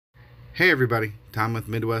Hey everybody, Tom with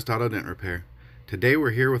Midwest Auto Dent Repair. Today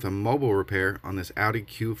we're here with a mobile repair on this Audi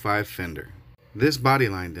Q5 fender. This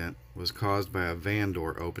bodyline dent was caused by a van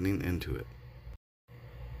door opening into it.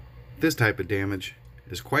 This type of damage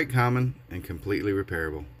is quite common and completely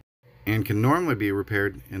repairable, and can normally be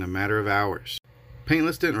repaired in a matter of hours.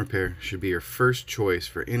 Paintless dent repair should be your first choice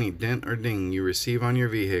for any dent or ding you receive on your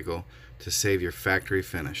vehicle to save your factory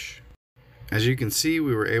finish. As you can see,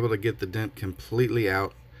 we were able to get the dent completely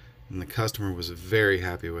out, and the customer was very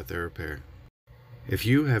happy with their repair. If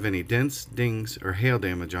you have any dents, dings, or hail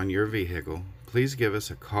damage on your vehicle, please give us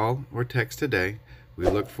a call or text today. We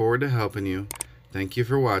look forward to helping you. Thank you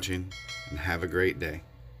for watching, and have a great day.